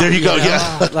 There you go.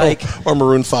 Yeah. Or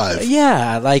Maroon 5.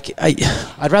 Yeah,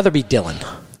 I'd rather be Dylan.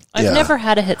 I've never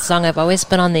had a hit song. I've always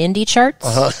been on the indie charts,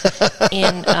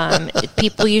 and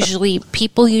people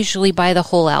usually buy the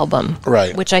whole album,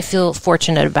 Right. Which I feel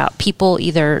fortunate about. People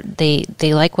either they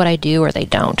like what I do or they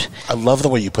don't. I love the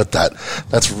way you put that.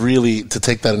 That's really, to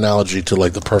take that analogy to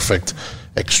the perfect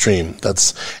extreme.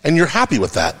 And you're happy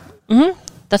with that. Mm-hmm.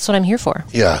 That's what I'm here for.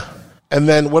 Yeah. And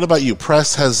then what about you?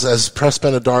 Has press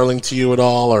been a darling to you at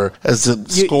all, or as the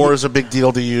scores a big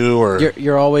deal to you, or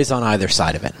You're always on either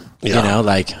side of it.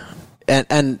 Yeah.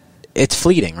 And it's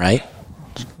fleeting, right?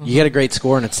 You get a great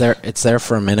score and it's there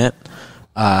for a minute.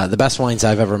 The best wines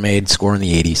I've ever made score in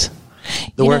the 80s.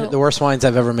 The worst wines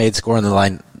I've ever made score in the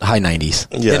high 90s.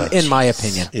 Yeah. In my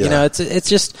opinion. Yeah. It's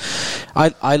just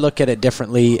I look at it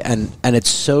differently, and it's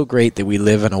so great that we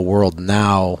live in a world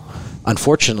now,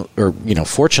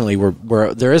 fortunately,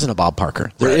 where there isn't a Bob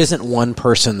Parker. There isn't one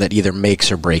person that either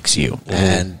makes or breaks you.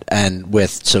 Mm-hmm. And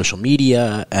with social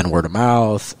media and word of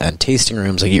mouth and tasting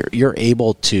rooms, you're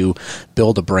able to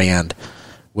build a brand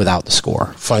without the score.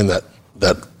 find that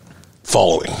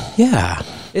following. Yeah,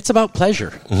 it's about pleasure.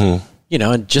 Mm-hmm.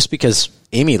 And just because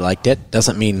Amy liked it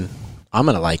doesn't mean I'm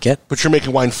going to like it. But you're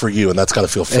making wine for you, and that's got to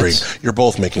feel free. You're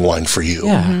both making wine for you.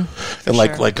 Yeah. Mm-hmm. And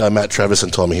like Matt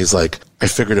Trevison told me, he's like, I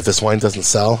figured if this wine doesn't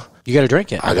sell, You got to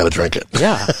drink it. I got to drink it.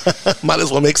 Yeah. Might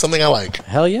as well make something I like.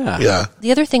 Hell yeah. Yeah.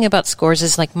 The other thing about scores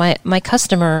is my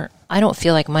customer, I don't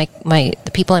feel like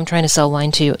the people I'm trying to sell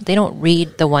wine to, they don't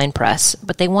read the wine press,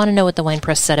 but they want to know what the wine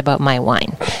press said about my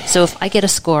wine. So if I get a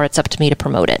score, it's up to me to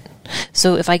promote it.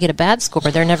 So if I get a bad score,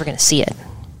 they're never going to see it.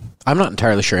 I'm not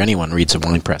entirely sure anyone reads a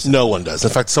wine press. No one does. In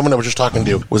fact, someone I was just talking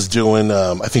to was doing,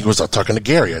 I think it was talking to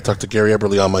Gary. I talked to Gary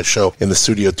Eberly on my show in the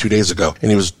studio 2 days ago, and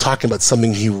he was talking about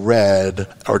something he read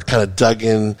or kind of dug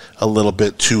in a little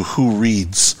bit to who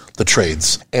reads the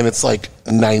trades. And it's like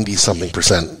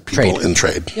 90-something% people in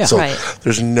trade. Yeah. So Right.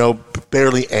 there's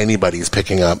barely anybody's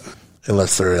picking up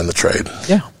unless they're in the trade.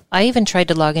 Yeah. I even tried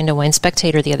to log into Wine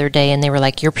Spectator the other day, and they were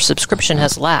like, your subscription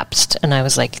has lapsed. And I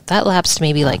was like, that lapsed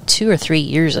maybe like 2 or 3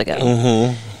 years ago.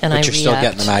 Mm-hmm. And But you're still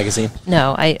getting the magazine?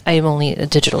 No, I'm only a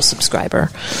digital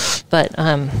subscriber. But,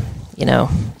 you know,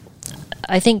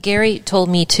 I think Gary told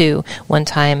me, too, one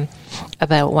time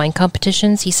about wine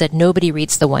competitions. He said nobody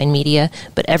reads the wine media,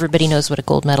 but everybody knows what a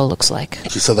gold medal looks like.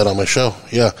 He said that on my show.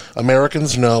 Yeah.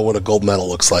 Americans know what a gold medal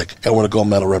looks like and what a gold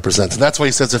medal represents. And that's why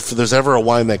he says if there's ever a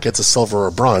wine that gets a silver or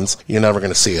a bronze, you're never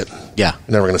going to see it. Yeah.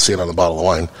 You're never going to see it on the bottle of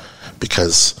wine.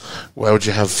 Because why would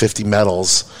you have 50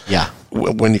 medals Yeah.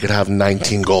 when you could have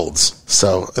 19 golds?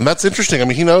 So, and that's interesting. I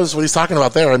mean, he knows what he's talking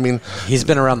about there. I mean, He's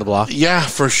been around the block. yeah,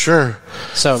 for sure.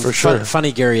 So, for sure.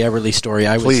 funny Gary Eberly story.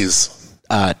 I was Please.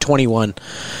 21,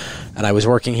 and I was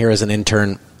working here as an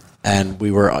intern, and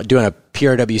we were doing a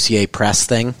PRWCA press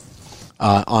thing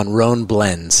on Rhone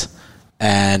blends,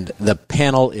 and the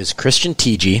panel is Christian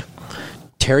Tigi,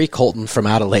 Terry Colton from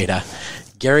Adelaida,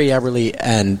 Gary Eberly,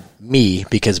 and me,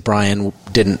 because Brian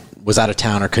was out of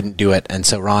town or couldn't do it, and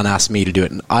so Ron asked me to do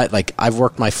it. And I've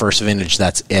worked my first vintage,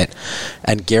 that's it.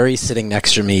 And Gary's sitting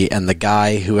next to me, and the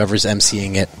guy, whoever's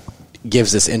emceeing it,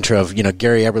 gives this intro of,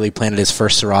 Gary Eberly planted his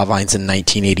first Syrah vines in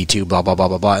 1982, blah, blah, blah,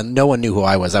 blah, blah. And no one knew who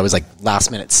I was. I was like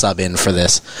last minute sub in for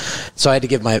this. So I had to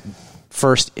give my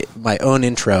own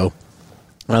intro.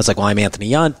 And I was like, well, I'm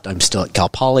Anthony Yunt. I'm still at Cal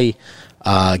Poly.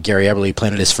 Gary Eberly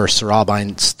planted his first Syrah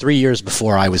vines 3 years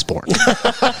before I was born.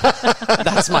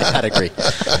 That's my pedigree.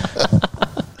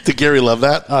 Did Gary love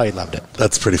that? Oh, he loved it.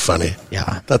 That's pretty funny.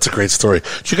 Yeah. That's a great story.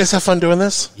 Did you guys have fun doing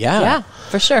this? Yeah. Yeah,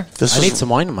 for sure. This I was- need some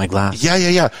wine in my glass.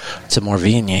 Yeah. Some more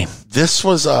Viognier. This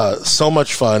was so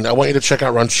much fun. I want you to check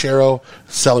out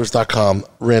RancheroCellars.com,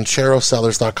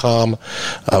 RancheroCellars.com.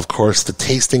 Of course, the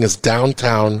tasting is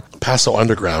downtown Paso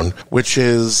Underground, which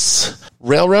is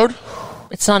Railroad?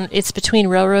 It's between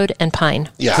Railroad and Pine.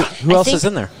 Yeah. Who else is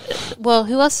in there? Well,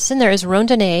 who else is in there is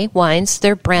Rondonnay Wines.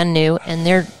 They're brand new, and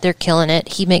they're killing it.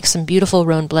 He makes some beautiful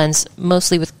Rhone blends,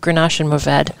 mostly with Grenache and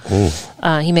Mourvedre.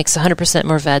 He makes 100%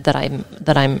 Mourvedre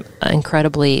that I'm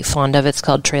incredibly fond of. It's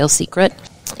called Trail Secret.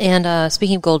 And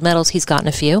speaking of gold medals, he's gotten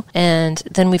a few. And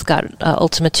then we've got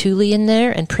Ultima Thule in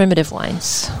there and Primitive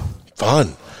Wines.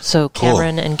 Fun. So Cool.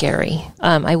 Cameron and Gary.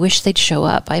 I wish they'd show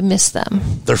up. I miss them.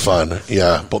 They're fun.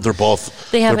 Yeah. But they're both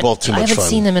too I much haven't fun.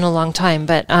 seen them in a long time,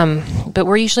 but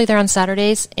we're usually there on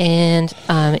Saturdays. And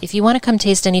if you want to come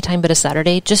taste anytime but a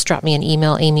Saturday, just drop me an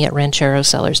email,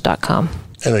 amy@rancherocellars.com.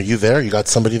 And are you there? You got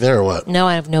somebody there or what? No,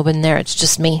 I have no one there. It's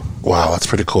just me. Wow, that's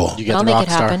pretty cool. You get I'll the make rock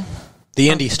it star. happen. The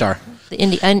indie star. The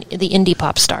indie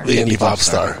pop star. The indie pop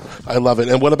star. I love it.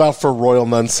 And what about for Royal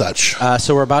Nunsuch?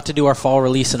 So we're about to do our fall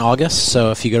release in August.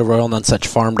 So if you go to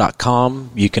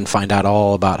royalnunsuchfarm.com, you can find out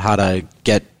all about how to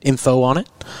get info on it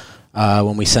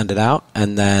when we send it out.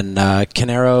 And then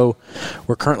Canero,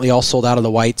 we're currently all sold out of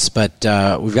the whites, but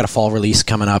we've got a fall release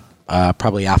coming up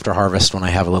probably after harvest when I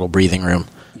have a little breathing room.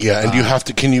 Yeah, and you have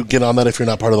to. Can you get on that if you're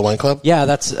not part of the wine club? Yeah,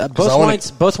 that's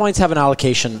both wines have an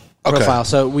allocation profile. Okay.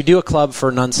 So we do a club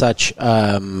for Nunsuch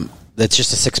that's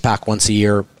just a 6-pack once a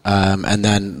year, and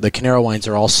then the Canero wines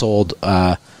are all sold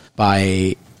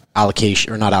by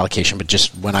allocation, or not allocation, but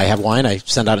just when I have wine, I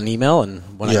send out an email, and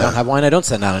when I don't have wine, I don't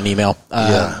send out an email.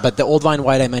 But the Old Vine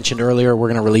White I mentioned earlier, we're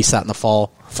going to release that in the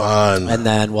fall. Fun. And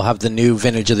then we'll have the new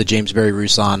vintage of the James Berry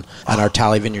Roussan and our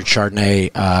Tally Vineyard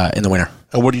Chardonnay in the winter.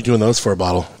 And what are you doing those for a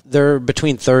bottle? They're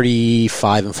between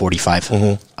 35 and 45.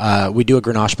 Mm-hmm. We do a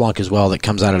Grenache Blanc as well that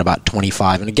comes out at about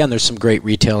 25. And again, there's some great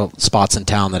retail spots in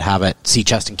town that have it.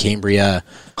 Seachest and Cambria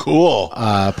Cool.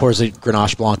 pours a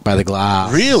Grenache Blanc by the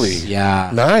glass. Really?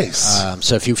 Yeah. Nice.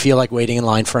 So if you feel like waiting in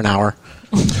line for an hour,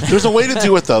 There's a way to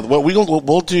do it though. What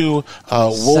we'll do.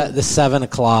 the 7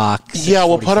 o'clock. Yeah,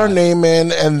 we'll put our 6:45. name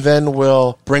in, and then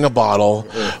we'll bring a bottle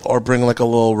or bring like a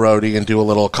little roadie and do a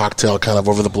little cocktail kind of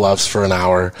over the bluffs for an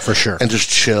hour. For sure. And just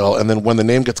chill. And then when the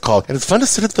name gets called, and it's fun to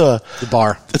sit at the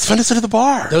bar. It's fun to sit at the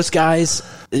bar. Those guys,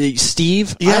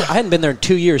 Steve, Yeah. I hadn't been there in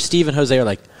 2 years. Steve and Jose are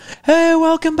like, hey,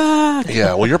 welcome back.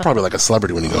 Yeah, well, you're probably like a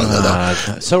celebrity when you go in there,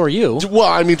 though. So are you. Well,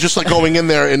 I mean, just like going in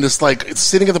there and just like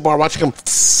sitting at the bar, watching them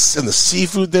and the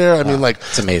seafood there. I mean, like,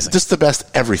 it's amazing. Just the best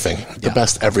everything. The Yeah.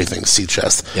 best everything, Sea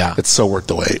Chest. Yeah. It's so worth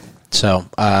the wait. So,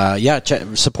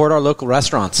 support our local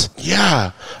restaurants.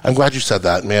 Yeah. I'm glad you said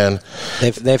that, man.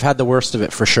 They've had the worst of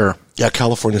it for sure. Yeah,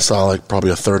 California saw like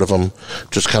probably a third of them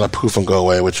just kind of poof and go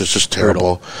away, which is just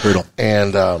terrible. Brutal.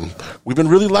 And we've been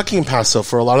really lucky in Paso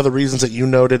for a lot of the reasons that you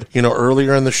noted,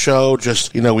 earlier in the show.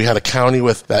 Just, we had a county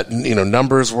with that,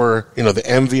 numbers were, the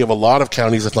envy of a lot of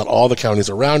counties, if not all the counties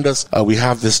around us. We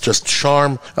have this just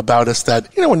charm about us that,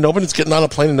 when nobody's getting on a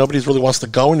plane and nobody really wants to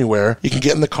go anywhere, you can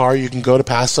get in the car, you can go to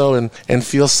Paso and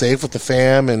feel safe with the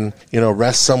fam and,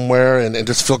 rest somewhere and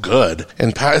just feel good.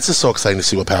 And it's just so exciting to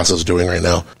see what Paso's doing right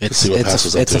now.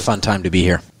 It's a fun time to be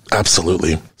here.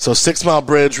 Absolutely. So 6 Mile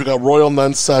Bridge, we got Royal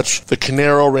Nunsuch, the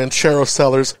Canero Ranchero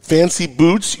Cellars, Fancy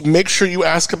Boots. Make sure you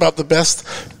ask about the best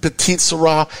Petite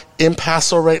Sirah in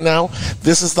Paso right now.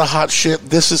 This is the hot shit.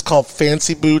 This is called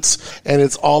Fancy Boots, and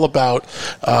it's all about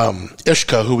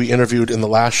Ishka, who we interviewed in the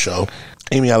last show.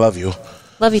 Amy, I love you.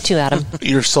 Love you too, Adam.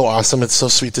 You're so awesome. It's so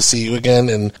sweet to see you again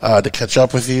and to catch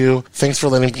up with you. Thanks for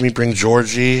letting me bring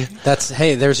Georgie.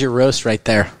 There's your roast right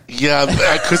there. Yeah,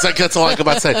 because that's all I can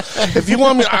about to say. If you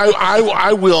want me,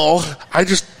 I will. I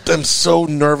just am so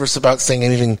nervous about saying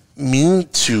anything mean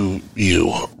to you,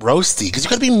 roasty, because you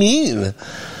got to be mean.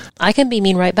 I can be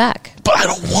mean right back. But I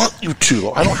don't want you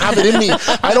to. I don't have it in me.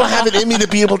 I don't have it in me to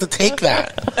be able to take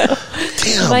that.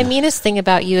 Damn. My meanest thing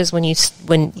about you is when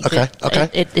Okay.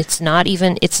 It's not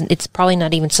even it's probably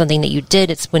not even something that you did.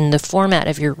 It's when the format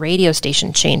of your radio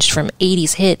station changed from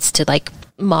 80s hits to like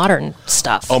modern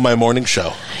stuff. Oh, my morning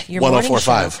show. Your morning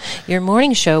 104.5. show. Your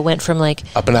morning show went from like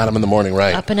Up and Adam in the morning,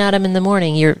 right? Up and Adam in the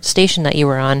morning. Your station that you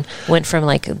were on went from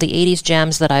like the 80s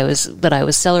jams that I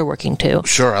was cellar working to.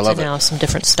 Sure, I love it. Now some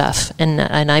different stuff, and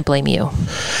I blame you.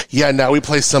 Yeah, now we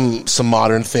play some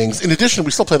modern things. In addition,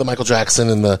 we still play the Michael Jackson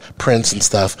and the Prince and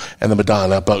stuff and the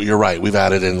Madonna, but you're right. We've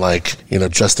added in like,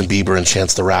 Justin Bieber and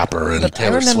Chance the Rapper and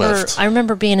Taylor Swift. I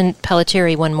remember being in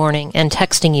Pelletieri one morning and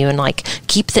texting you and like,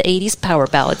 keep the 80s power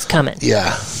ballads coming.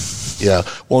 Yeah.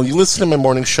 Well, you listen to my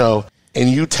morning show and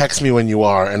you text me when you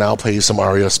are, and I'll play you some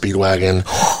REO Speedwagon,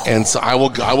 and so I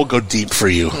will go deep for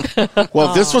you.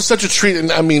 Well, this was such a treat,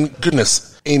 and I mean,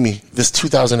 goodness, Amy, this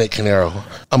 2008 Canero,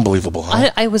 unbelievable,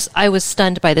 huh? I was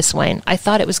stunned by this wine. I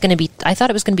thought it was going to be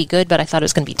good, but I thought it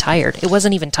was going to be tired. It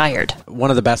wasn't even tired. One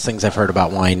of the best things I've heard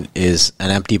about wine is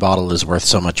an empty bottle is worth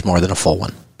so much more than a full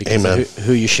one. Because Amen. of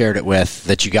who you shared it with,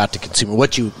 that you got to consume,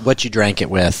 what you drank it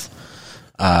with.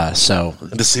 And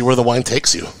to see where the wine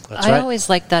takes you. That's I right. always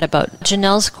like that about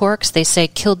Janelle's corks. They say,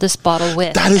 killed this bottle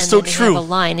with. That is and so then they true. have a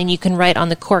line, and you can write on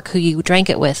the cork who you drank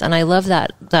it with. And I love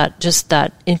that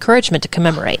encouragement to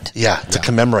commemorate. Yeah, to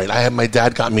commemorate. My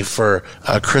dad got me for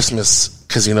Christmas,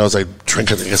 because he knows I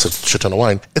drink, I guess, a shit ton of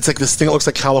wine. It's like this thing that looks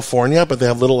like California, but they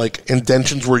have little like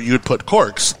indentions where you'd put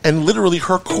corks. And literally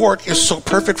her cork is so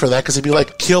perfect for that, because it'd be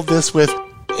like, kill this with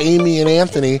Amy and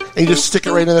Anthony, and you just stick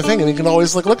it right in the thing, and you can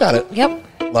always like look at it. Yep.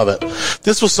 Love it.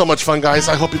 This was so much fun, guys.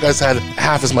 I hope you guys had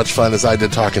half as much fun as I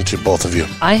did talking to both of you.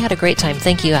 I had a great time.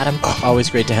 Thank you, Adam. Always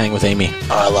great to hang with Amy.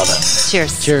 I love it.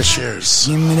 Cheers. Cheers.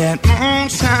 Give me that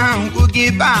moonshine, we'll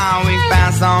get by. We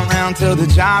pass on round till the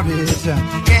job is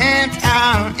camped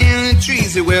out in the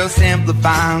trees. It will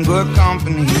simplify good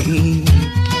company.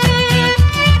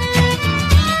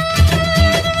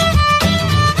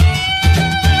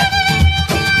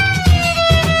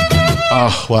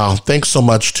 Oh, wow. Thanks so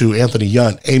much to Anthony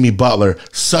Yunt, Amy Butler.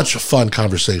 Such a fun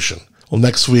conversation. Well,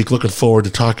 next week, looking forward to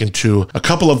talking to a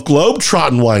couple of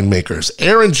globe-trotting winemakers,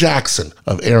 Aaron Jackson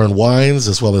of Aaron Wines,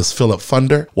 as well as Philip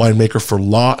Funder, winemaker for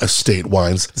Law Estate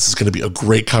Wines. This is going to be a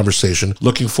great conversation.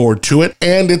 Looking forward to it.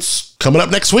 And it's coming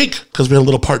up next week, because we had a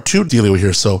little part 2 dealio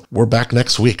here, so we're back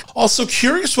next week. Also,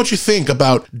 curious what you think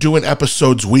about doing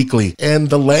episodes weekly and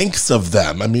the lengths of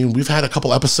them. I mean, we've had a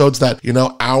couple episodes that,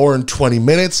 hour and 20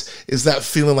 minutes. Is that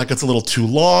feeling like it's a little too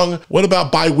long? What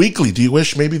about bi-weekly? Do you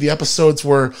wish maybe the episodes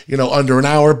were, under an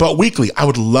hour, but weekly? I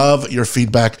would love your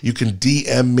feedback. You can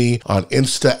DM me on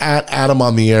Insta at Adam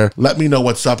on the Air. Let me know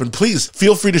what's up, and please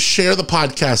feel free to share the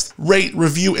podcast, rate,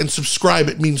 review, and subscribe.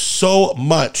 It means so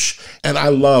much, and I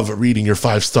love reading your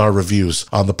 5-star reviews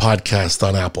on the podcast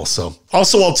on Apple. So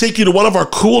also, I'll take you to one of our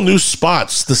cool new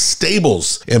spots, the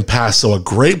Stables in Paso, a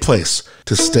great place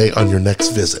to stay on your next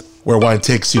visit. Where Wine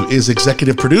Takes You is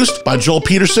executive produced by Joel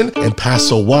Peterson and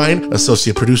Paso Wine,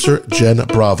 associate producer Jen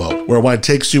Bravo. Where Wine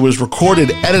Takes You is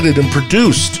recorded, edited, and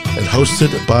produced and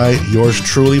hosted by yours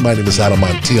truly. My name is Adam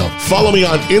Montiel. Follow me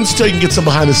on Insta. You can get some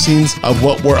behind the scenes of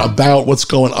what we're about, what's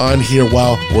going on here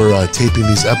while we're taping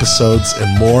these episodes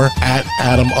and more at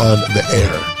Adam on the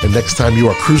Air. And next time you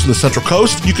are cruising the Central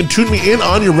Coast, you can tune me in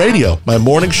on your radio. My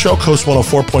morning show, Coast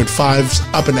 104.5's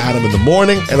Up and Adam in the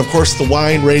Morning. And of course, the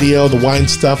wine radio, the wine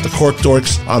stuff, the Cork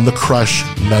Dorks on the Crush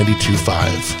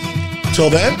 92.5. Till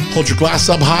then, hold your glass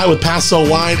up high with Paso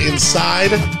Wine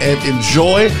inside and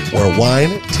enjoy Where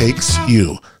Wine Takes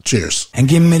You. Cheers. And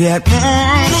give me that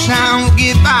moonshine, we'll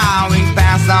get by. We can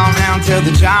pass on round till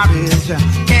the job is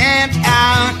camped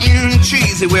out in the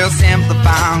trees. It will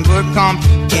simplify on good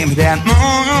company. Give me that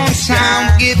moonshine,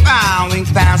 we'll get by. We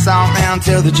can pass on round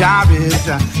till the job is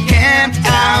camped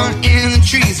out in the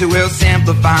trees. It will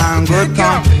simplify on good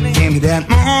company. Give me that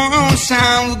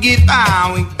moonshine, we'll get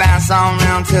by. We can pass on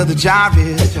round till the job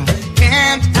is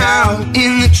camped out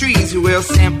in the trees. It will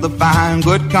simplify in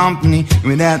good company. Give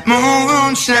me that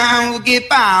moonshine, we'll get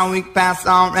by. We can pass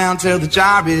on round till the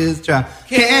job is dry.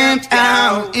 Camped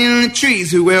out in the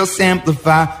trees. It will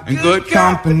simplify in good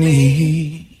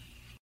company.